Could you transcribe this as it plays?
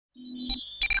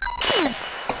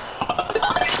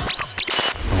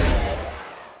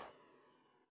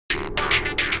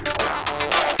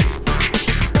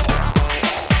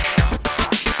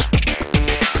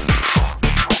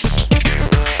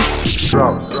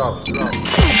Hi,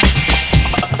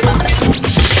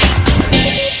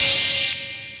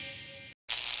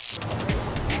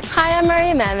 I'm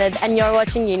Maria Mehmed and you're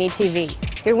watching Uni TV,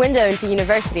 your window into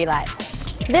university life.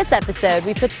 This episode,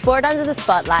 we put sport under the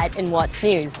spotlight in What's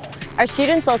News. Our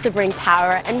students also bring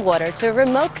power and water to a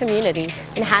remote community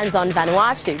in hands-on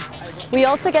Vanuatu. We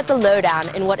also get the lowdown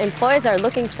in what employers are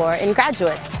looking for in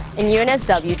graduates in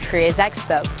UNSW's Careers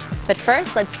Expo. But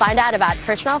first, let's find out about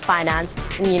personal finance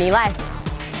in uni life.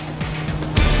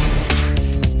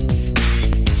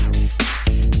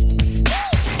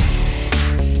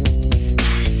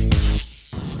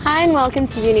 Hi and welcome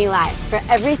to Uni Life, for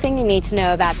everything you need to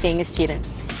know about being a student.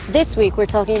 This week we're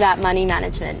talking about money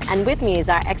management, and with me is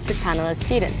our expert panel of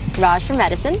students, Raj from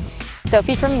Medicine,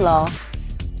 Sophie from Law,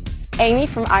 Amy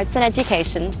from Arts and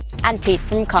Education, and Pete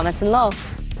from Commerce and Law.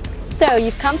 So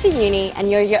you've come to uni and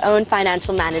you're your own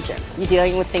financial manager. You're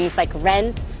dealing with things like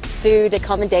rent, food,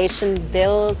 accommodation,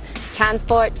 bills,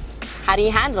 transport. How do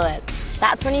you handle it?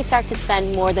 That's when you start to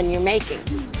spend more than you're making.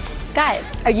 Guys,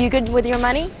 are you good with your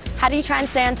money? How do you try and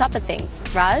stay on top of things?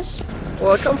 Raj?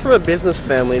 Well, I come from a business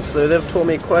family, so they've taught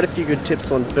me quite a few good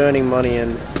tips on burning money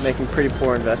and making pretty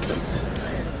poor investments.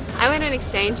 I went on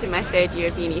exchange in my third year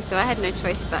of uni, so I had no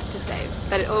choice but to save,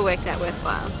 but it all worked out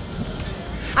worthwhile.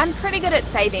 I'm pretty good at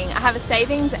saving. I have a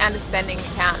savings and a spending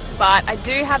account, but I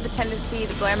do have the tendency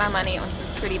to blow my money on some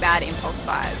pretty bad impulse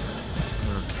buys.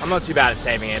 I'm not too bad at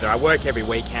saving either. I work every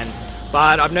weekend,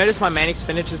 but I've noticed my main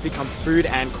expenditures become food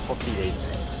and coffee these days.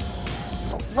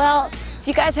 Well,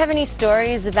 do you guys have any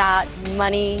stories about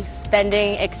money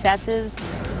spending excesses?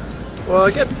 Well,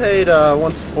 I get paid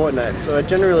once a fortnight, so I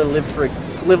generally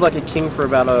live like a king for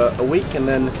about a week, and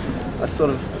then I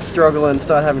sort of struggle and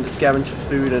start having to scavenge for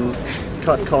food and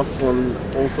cut costs on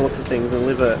all sorts of things and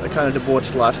live a kind of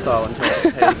debauched lifestyle until I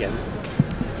get paid again.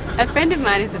 A friend of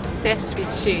mine is obsessed with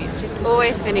shoes. She's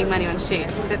always spending money on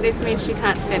shoes, but this means she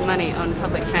can't spend money on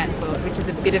public transport, which is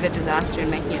a bit of a disaster in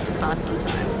making it to class on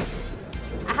time.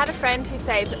 I had a friend who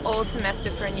saved all semester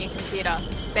for a new computer,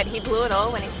 but he blew it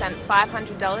all when he spent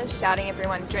 $500 shouting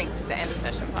everyone drinks at the end of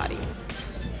session party.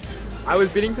 I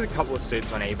was bidding for a couple of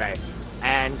suits on eBay,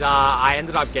 and I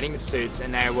ended up getting the suits,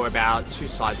 and they were about 2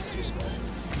 sizes too small.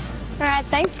 Alright,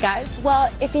 thanks guys.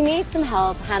 Well, if you need some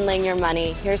help handling your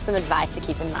money, here's some advice to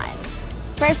keep in mind.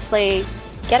 Firstly,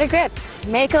 get a grip.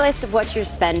 Make a list of what you're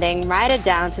spending, write it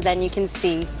down so then you can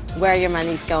see where your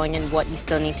money's going and what you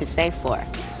still need to save for.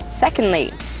 Secondly,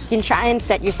 you can try and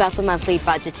set yourself a monthly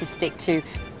budget to stick to.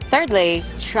 Thirdly,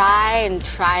 try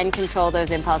and control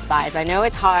those impulse buys. I know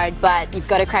it's hard, but you've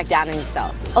got to crack down on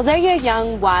yourself. Although you're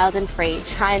young, wild and free,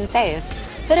 try and save.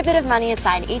 Put a bit of money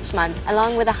aside each month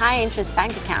along with a high interest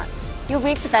bank account. You'll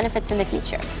reap the benefits in the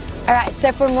future. Alright,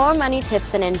 so for more money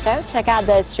tips and info, check out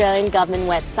the Australian government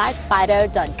website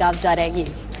fido.gov.au.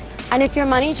 And if your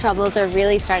money troubles are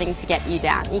really starting to get you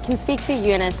down, you can speak to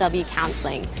UNSW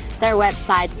Counselling. Their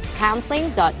website's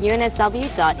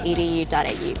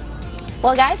counselling.unsw.edu.au.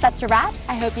 Well guys, that's a wrap.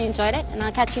 I hope you enjoyed it, and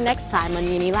I'll catch you next time on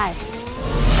Uni Live.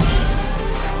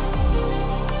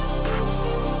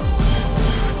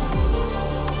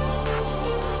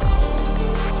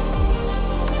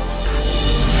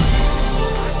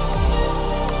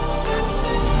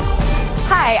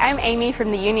 Hi, I'm Amy from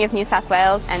the Uni of New South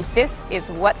Wales, and this is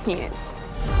What's News.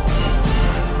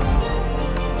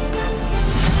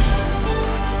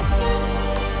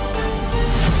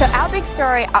 So our big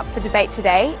story up for debate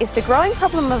today is the growing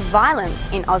problem of violence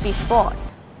in Aussie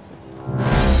sport.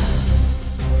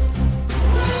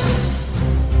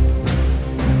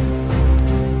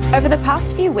 Over the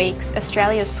past few weeks,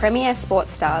 Australia's premier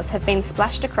sports stars have been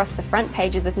splashed across the front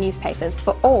pages of newspapers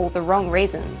for all the wrong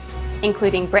reasons,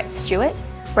 including Brett Stewart,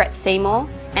 Brett Seymour,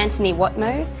 Anthony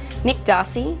Watmoe, Nick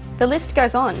Darcy, the list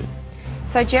goes on.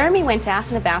 So Jeremy went out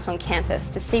and about on campus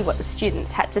to see what the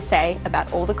students had to say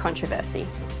about all the controversy.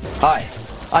 Hi,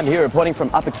 I'm here reporting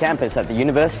from Upper Campus at the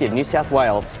University of New South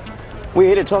Wales. We're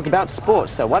here to talk about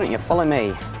sports, so why don't you follow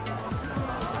me?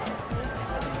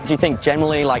 Do you think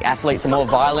generally athletes are more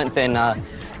violent than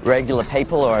regular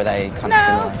people, or are they kind of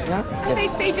similar? No?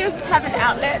 They just have an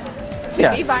outlet to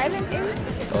be violent in.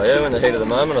 Oh yeah, in the heat of the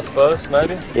moment, I suppose,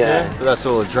 maybe. Yeah. But that's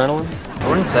all adrenaline. I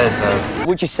wouldn't say so.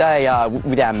 Would you say,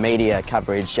 with our media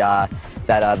coverage, that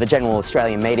the general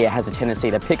Australian media has a tendency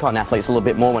to pick on athletes a little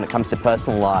bit more when it comes to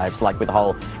personal lives, like with the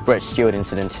whole Brett Stewart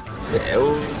incident? Yeah,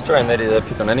 well, Australian media, they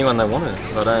pick on anyone they want to.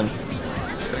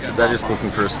 They're just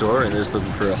looking for a story, they're just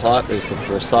looking for a hype, they're just looking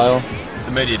for a sale.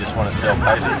 The media just want to sell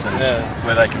pages, and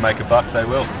where they can make a buck, they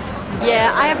will.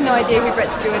 Yeah, I have no idea who Brett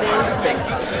Stewart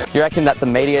is. Do you reckon that the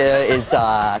media is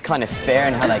kind of fair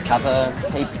in how they cover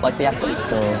people, like the athletes,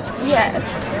 or? Yes.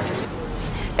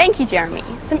 Thank you, Jeremy.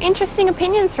 Some interesting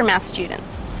opinions from our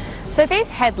students. So these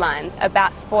headlines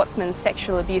about sportsmen's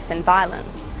sexual abuse and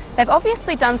violence, they've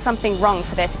obviously done something wrong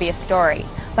for there to be a story,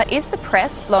 but is the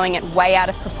press blowing it way out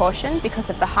of proportion because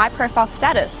of the high-profile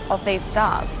status of these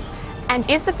stars? And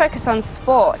is the focus on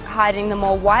sport hiding the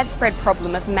more widespread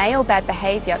problem of male bad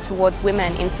behaviour towards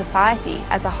women in society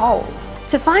as a whole?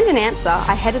 To find an answer,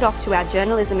 I headed off to our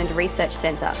Journalism and Research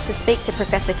Centre to speak to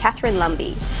Professor Catherine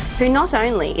Lumby, who not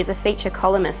only is a feature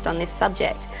columnist on this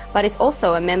subject, but is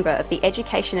also a member of the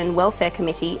Education and Welfare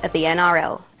Committee of the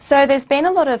NRL. So there's been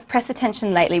a lot of press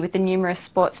attention lately with the numerous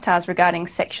sports stars regarding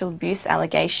sexual abuse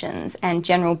allegations and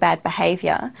general bad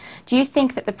behaviour. Do you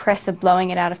think that the press are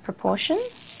blowing it out of proportion?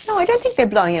 No, I don't think they're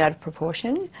blowing it out of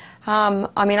proportion.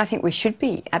 I mean, I think we should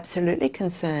be absolutely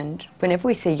concerned whenever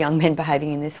we see young men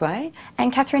behaving in this way.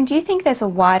 And Catherine, do you think there's a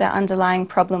wider underlying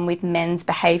problem with men's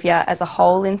behaviour as a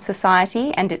whole in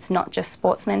society, and it's not just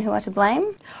sportsmen who are to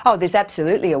blame? Oh, there's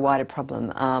absolutely a wider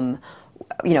problem.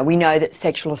 You know, we know that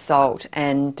sexual assault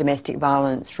and domestic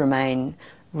violence remain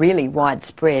really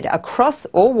widespread across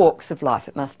all walks of life,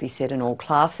 it must be said, in all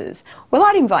classes. Well,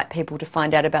 I'd invite people to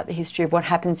find out about the history of what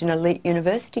happens in elite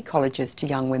university colleges to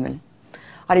young women.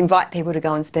 I'd invite people to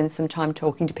go and spend some time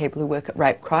talking to people who work at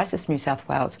Rape Crisis New South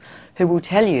Wales, who will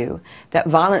tell you that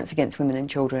violence against women and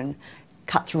children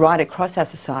cuts right across our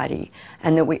society,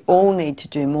 and that we all need to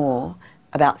do more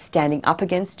about standing up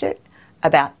against it,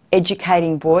 about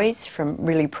educating boys from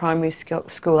really primary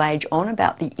school age on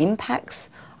about the impacts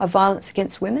of violence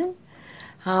against women.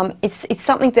 It's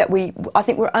something that I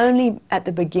think we're only at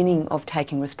the beginning of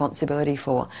taking responsibility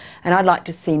for, and I'd like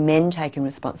to see men taking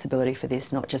responsibility for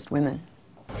this, not just women.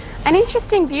 An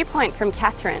interesting viewpoint from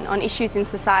Catherine on issues in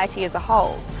society as a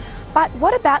whole. But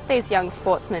what about these young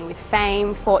sportsmen with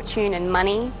fame, fortune and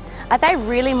money? Are they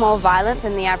really more violent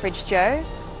than the average Joe?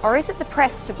 Or is it the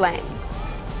press to blame?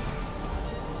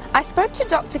 I spoke to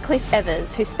Dr. Cliff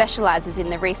Evers, who specialises in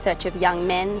the research of young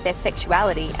men, their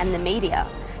sexuality and the media,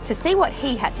 to see what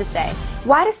he had to say.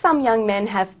 Why do some young men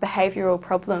have behavioural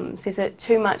problems? Is it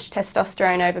too much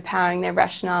testosterone overpowering their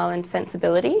rationale and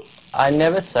sensibility? I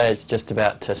never say it's just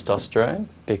about testosterone,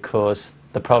 because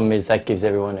the problem is that gives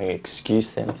everyone an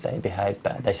excuse then if they behave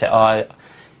bad. They say, oh,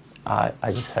 I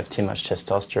just have too much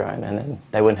testosterone, and then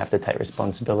they wouldn't have to take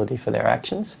responsibility for their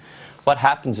actions. What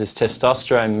happens is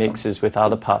testosterone mixes with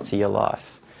other parts of your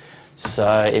life.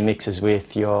 So it mixes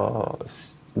with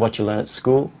what you learn at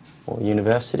school or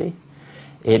university.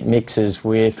 It mixes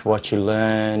with what you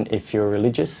learn if you're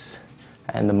religious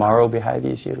and the moral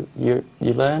behaviours you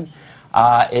learn.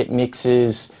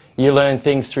 You learn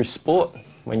things through sport.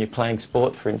 When you're playing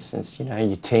sport, for instance, you know,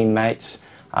 your teammates,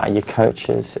 your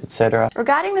coaches, etc.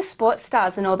 Regarding the sports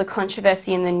stars and all the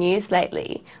controversy in the news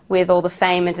lately, with all the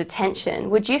fame and attention,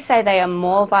 would you say they are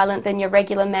more violent than your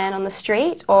regular man on the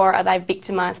street, or are they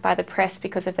victimised by the press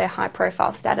because of their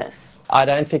high-profile status? I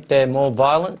don't think they're more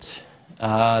violent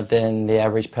than the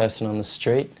average person on the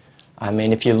street. I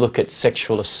mean, if you look at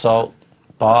sexual assault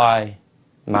by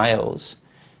males,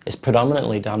 it's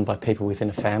predominantly done by people within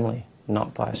a family,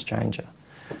 not by a stranger.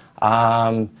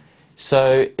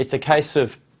 So it's a case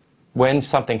of when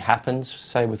something happens,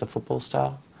 say with a football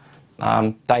star,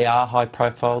 they are high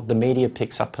profile, the media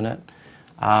picks up on it,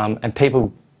 and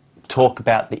people talk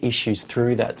about the issues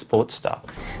through that sports star.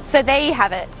 So there you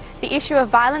have it, the issue of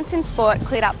violence in sport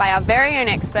cleared up by our very own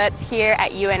experts here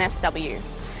at UNSW.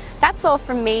 That's all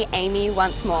from me, Amy,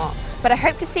 once more, but I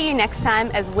hope to see you next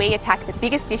time as we attack the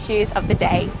biggest issues of the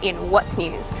day in What's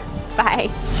News.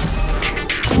 Bye.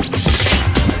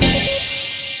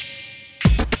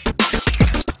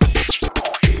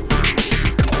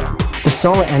 The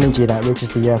solar energy that reaches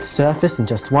the Earth's surface in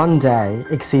just one day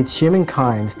exceeds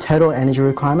humankind's total energy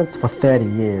requirements for 30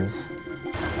 years.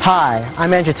 Hi,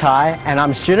 I'm Andrew Tai, and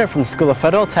I'm a student from the School of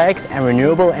Photovoltaics and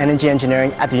Renewable Energy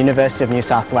Engineering at the University of New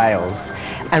South Wales.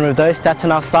 And with those stats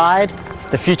on our side,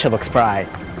 the future looks bright.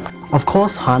 Of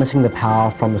course, harnessing the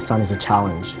power from the sun is a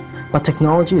challenge, but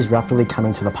technology is rapidly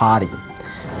coming to the party.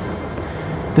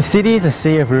 The city is a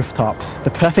sea of rooftops,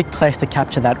 the perfect place to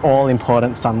capture that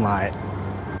all-important sunlight.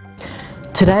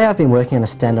 Today I've been working on a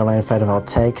standalone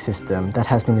photovoltaic system that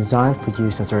has been designed for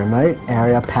use as a remote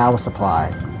area power supply.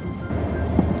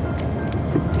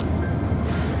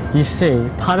 You see,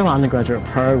 part of our undergraduate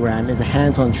program is a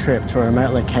hands-on trip to a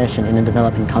remote location in a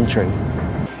developing country.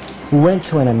 We went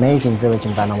to an amazing village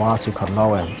in Vanuatu called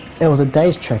Lowen. It was a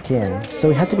day's trek in, so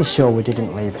we had to be sure we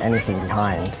didn't leave anything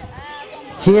behind.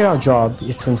 Here our job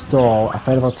is to install a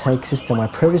photovoltaic system where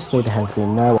previously there has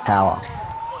been no power.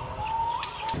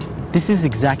 This is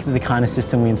exactly the kind of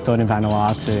system we installed in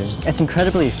Vanuatu. It's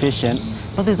incredibly efficient,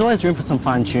 but there's always room for some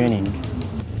fine-tuning.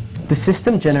 The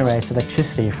system generates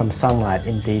electricity from sunlight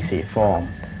in DC form,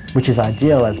 which is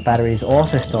ideal as batteries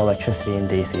also store electricity in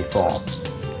DC form.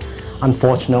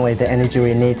 Unfortunately, the energy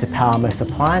we need to power most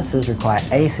appliances require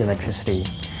AC electricity.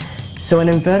 So an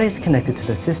inverter is connected to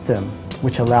the system,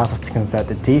 which allows us to convert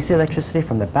the DC electricity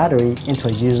from the battery into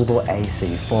a usable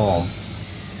AC form.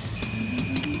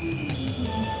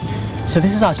 So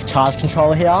this is our charge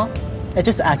controller here. It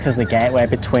just acts as the gateway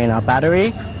between our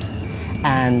battery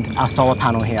and our solar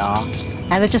panel here.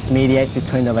 And it just mediates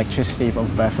between the electricity of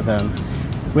both of them.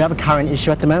 We have a current issue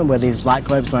at the moment where these light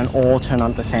globes won't all turn on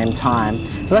at the same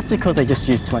time. But that's because they just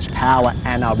use too much power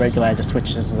and our regulator just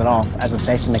switches it off as a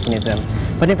safety mechanism.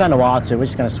 But in Vanuatu, we're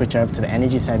just going to switch over to the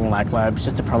energy-saving light globes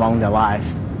just to prolong their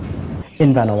life.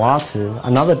 In Vanuatu,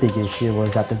 another big issue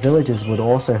was that the villagers would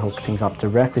also hook things up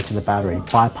directly to the battery,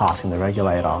 bypassing the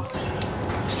regulator.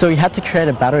 So we had to create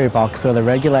a battery box where the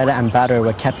regulator and battery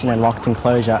were kept in a locked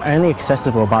enclosure, only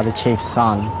accessible by the chief's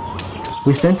son.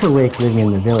 We spent a week living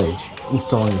in the village,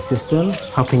 installing the system,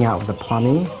 helping out with the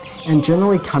plumbing, and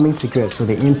generally coming to grips with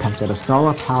the impact that a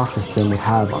solar power system would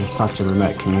have on such a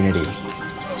remote community.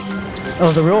 It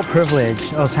was a real privilege,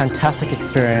 it was a fantastic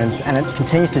experience, and it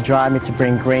continues to drive me to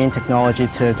bring green technology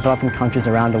to developing countries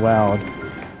around the world.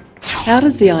 How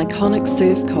does the iconic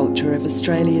surf culture of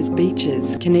Australia's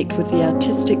beaches connect with the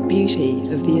artistic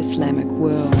beauty of the Islamic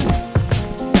world?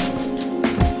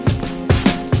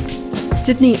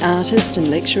 Sydney artist and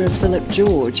lecturer Philip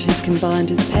George has combined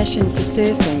his passion for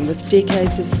surfing with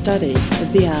decades of study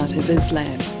of the art of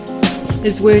Islam.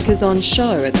 His work is on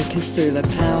show at the Casula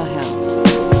Powerhouse.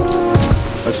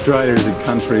 Australia is a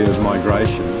country of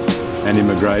migration and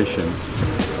immigration,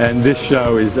 and this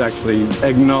show is actually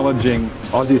acknowledging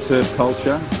Aussie surf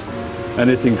culture and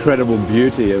this incredible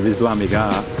beauty of Islamic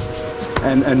art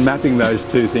and mapping those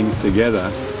two things together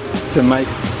to make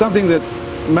something that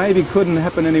maybe couldn't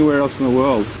happen anywhere else in the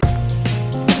world.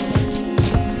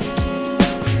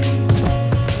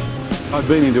 I've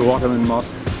been into Ottoman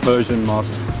mosques, Persian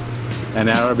mosques and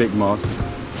Arabic mosques,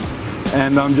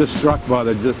 and I'm just struck by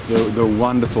the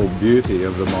wonderful beauty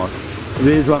of the mosque.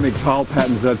 The Islamic tile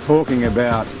patterns are talking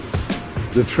about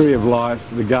the tree of life,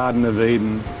 the Garden of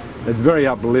Eden. It's very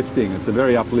uplifting, it's a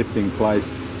very uplifting place.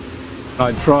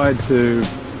 I tried to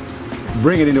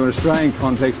bring it into an Australian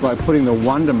context by putting the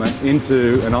wonderment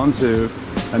into and onto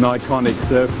an iconic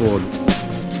surfboard.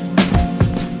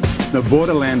 The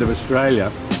borderland of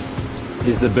Australia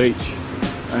is the beach,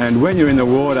 and when you're in the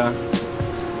water,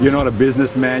 you're not a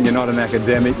businessman, you're not an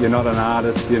academic, you're not an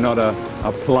artist, you're not a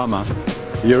plumber.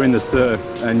 You're in the surf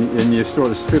and you're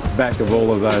sort of stripped back of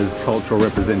all of those cultural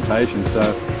representations.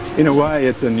 So in a way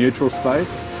it's a neutral space.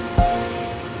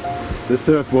 The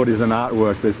surfboard is an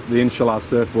artwork. The Inshallah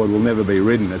surfboard will never be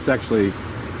ridden. It's actually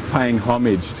paying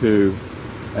homage to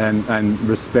and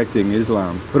respecting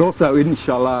Islam. But also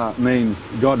Inshallah means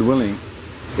God willing.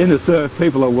 In the surf,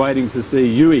 people are waiting to see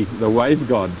Yui, the wave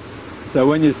god. So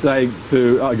when you say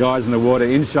to guys in the water,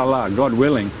 Inshallah, God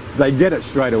willing, they get it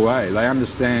straight away. They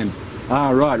understand,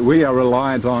 right, we are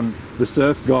reliant on the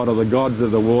surf god or the gods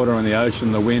of the water and the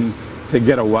ocean, the wind, to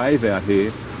get a wave out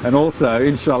here. And also,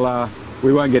 Inshallah,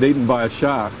 we won't get eaten by a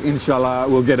shark. Inshallah,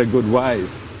 we'll get a good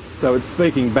wave. So it's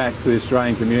speaking back to the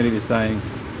Australian community saying,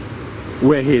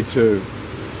 we're here too.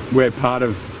 We're part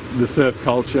of the surf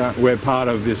culture. We're part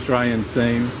of the Australian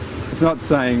scene. It's not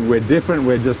saying we're different,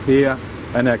 we're just here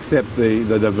and accept the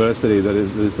diversity that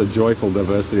is a joyful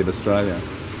diversity of Australia.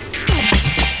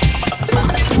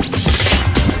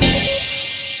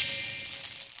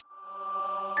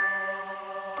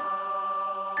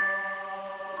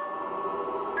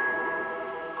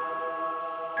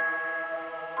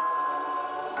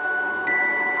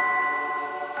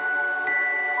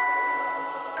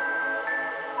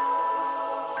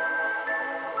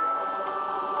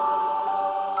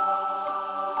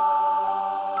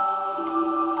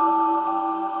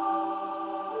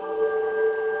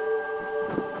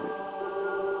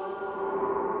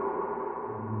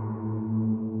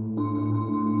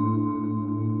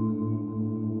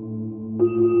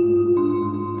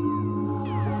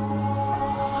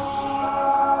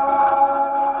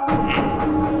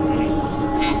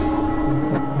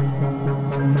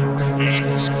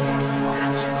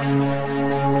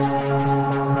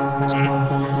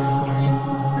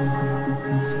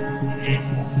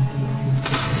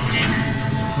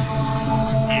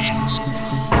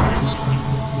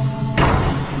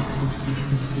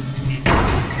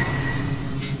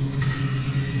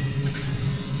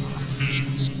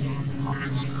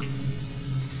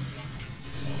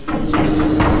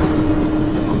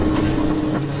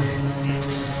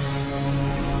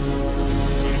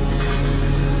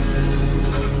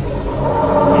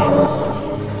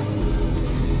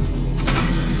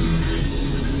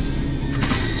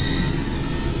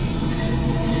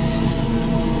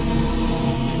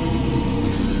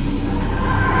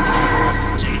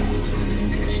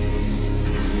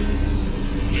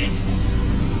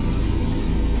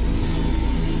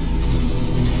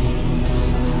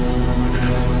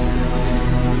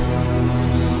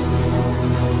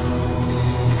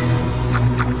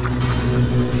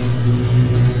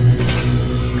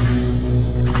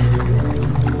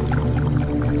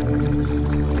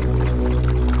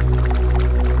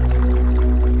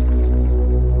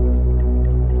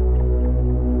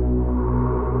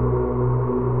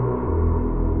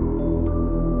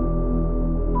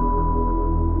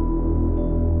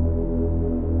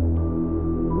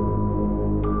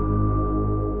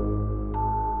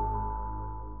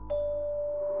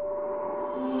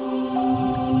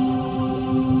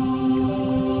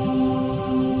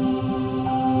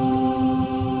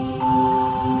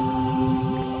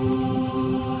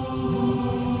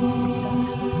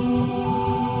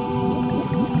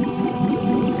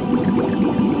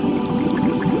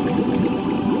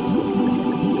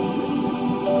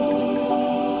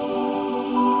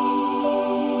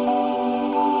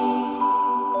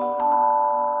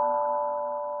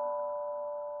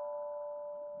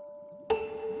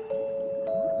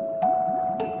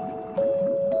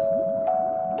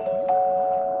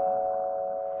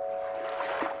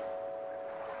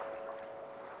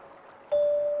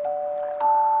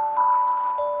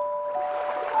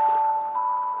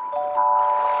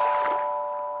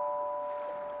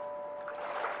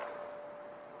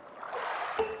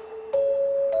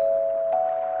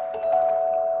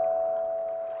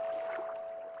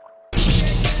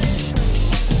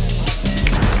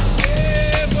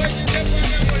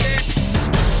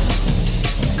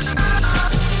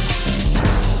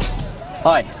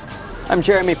 Hi, I'm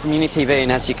Jeremy from Uni TV,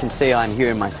 and as you can see, I'm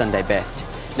here in my Sunday best.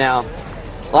 Now,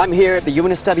 I'm here at the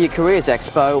UNSW Careers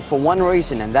Expo for one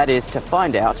reason, and that is to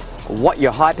find out what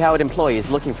your high-powered employer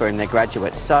is looking for in their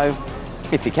graduates. So,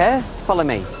 if you care, follow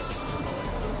me.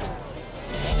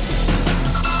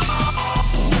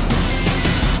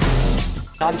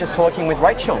 I'm just talking with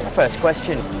Rachel. First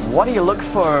question, what do you look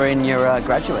for in your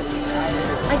graduate?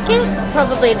 I guess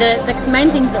probably the main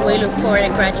things that we look for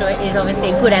in a graduate is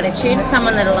obviously a good attitude,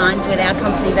 someone that aligns with our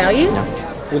company values.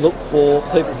 We look for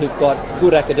people who've got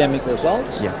good academic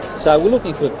results. So we're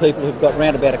looking for people who've got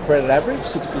round about a credit average,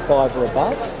 65 or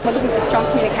above. We're looking for strong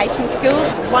communication skills.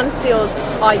 One skill's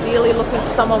ideally looking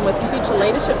for someone with future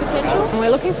leadership potential. And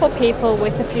we're looking for people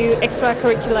with a few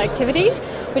extracurricular activities,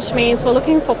 which means we're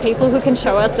looking for people who can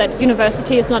show us that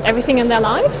university is not everything in their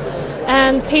life,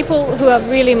 and people who are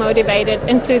really motivated,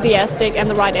 enthusiastic, and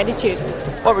the right attitude.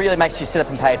 What really makes you sit up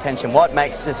and pay attention? What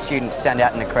makes a student stand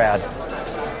out in the crowd?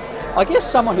 I guess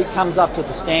someone who comes up to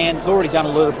the stand has already done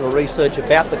a little bit of research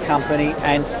about the company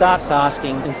and starts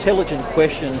asking intelligent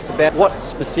questions about what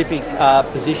specific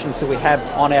positions do we have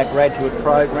on our graduate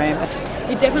program.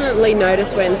 You definitely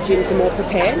notice when students are more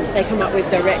prepared. They come up with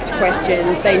direct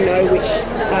questions. They know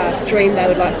which stream they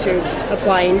would like to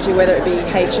apply into, whether it be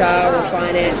HR or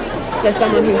finance. So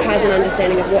someone who has an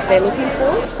understanding of what they're looking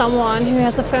for. Someone who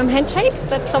has a firm handshake,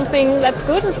 that's something that's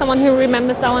good, and someone who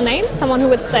remembers our names, someone who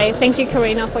would say, "Thank you,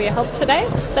 Karina, for your help today."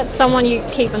 That's someone you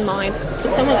keep in mind.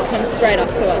 Someone that comes straight up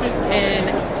to us and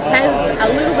has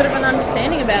a little bit of an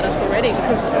understanding about us already,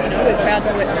 because we're proud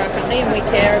to work for our company and we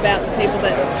care about the people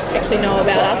that actually know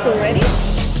about us already.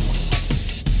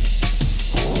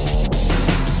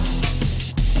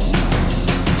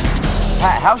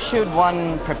 How should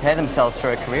one prepare themselves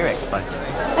for a career expo?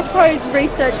 I suppose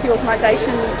research the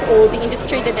organisations or the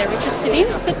industry that they're interested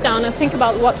in. Sit down and think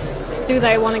about what do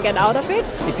they want to get out of it.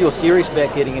 If you're serious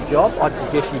about getting a job, I'd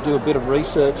suggest you do a bit of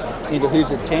research into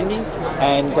who's attending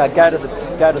and go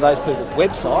to those people's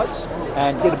websites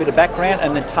and get a bit of background,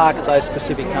 and then target those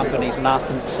specific companies and ask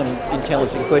them some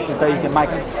intelligent questions so you can make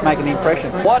an impression.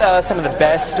 What are some of the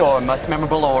best or most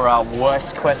memorable or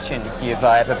worst questions you've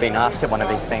ever been asked at one of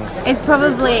these things? It's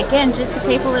probably, again, just the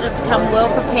people that have become well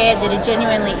prepared, that are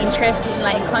genuinely interested in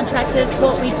laying contractors,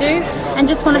 what we do, and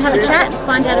just want to have a chat and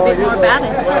find out a bit more about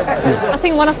us. I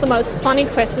think one of the most funny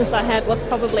questions I had was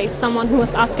probably someone who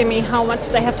was asking me how much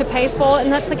they have to pay for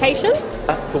an application.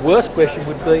 The worst question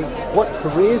would be, what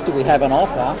careers do we have on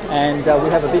offer? And we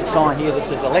have a big sign here that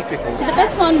says electrical. The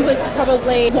best one was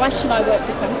probably, why should I work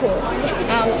for Suncorp?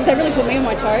 Because they really put me on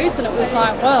my toes, and it was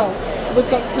like, well, we've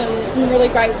got some really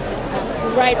great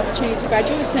opportunities for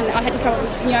graduates, and I had to come up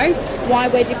with, why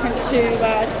we're different to,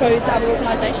 I suppose, other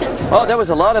organisations. Well, there was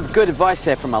a lot of good advice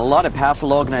there from a lot of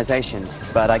powerful organisations,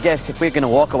 but I guess if we're going to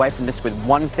walk away from this with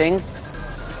one thing,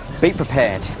 be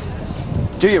prepared.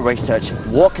 Do your research,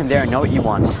 walk in there and know what you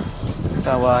want.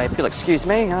 So if you'll excuse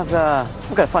me, I've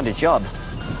got to find a job.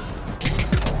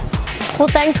 Well,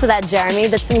 thanks for that, Jeremy.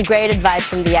 That's some great advice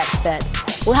from the expert.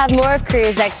 We'll have more of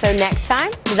Careers Expo next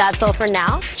time. That's all for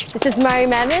now. This is Mary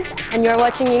Mehmed, and you're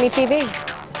watching Uni TV.